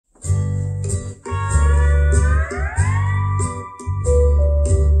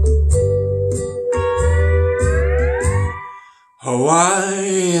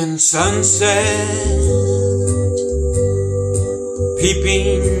Hawaiian sunset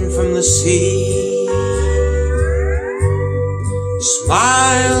peeping from the sea,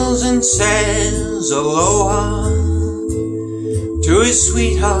 smiles and says aloha to his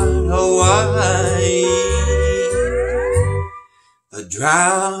sweetheart Hawaii. The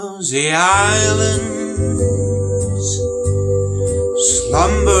drowsy islands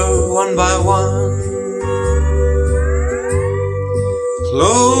slumber one by one,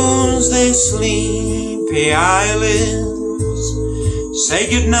 close their sleepy eyelids, say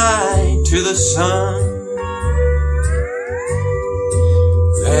goodnight to the sun.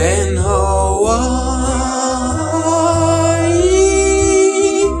 Then Hawaii,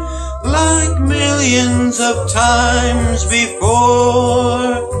 like millions of times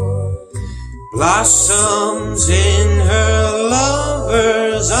before, blossoms in her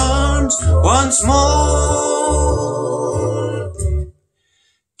lover's arms once more.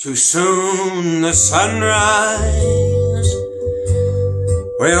 Too soon the sunrise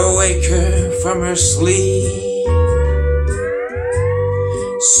will wake her from her sleep.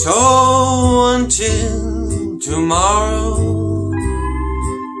 So until tomorrow,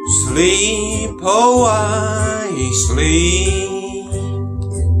 sleep, Hawaii, sleep.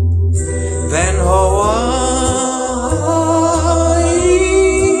 Then Hawaii,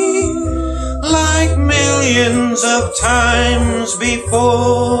 like millions of times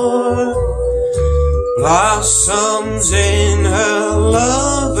before, blossoms in her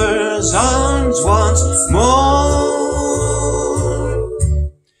lover's arms once more.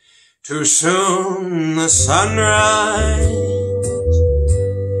 Too soon the sunrise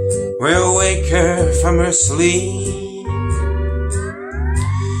will wake her from her sleep.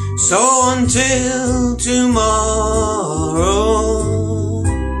 So until tomorrow,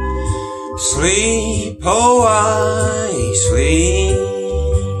 sleep, Hawaii, sleep.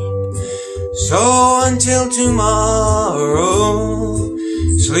 So until tomorrow,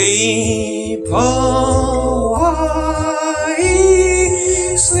 sleep, Hawaii.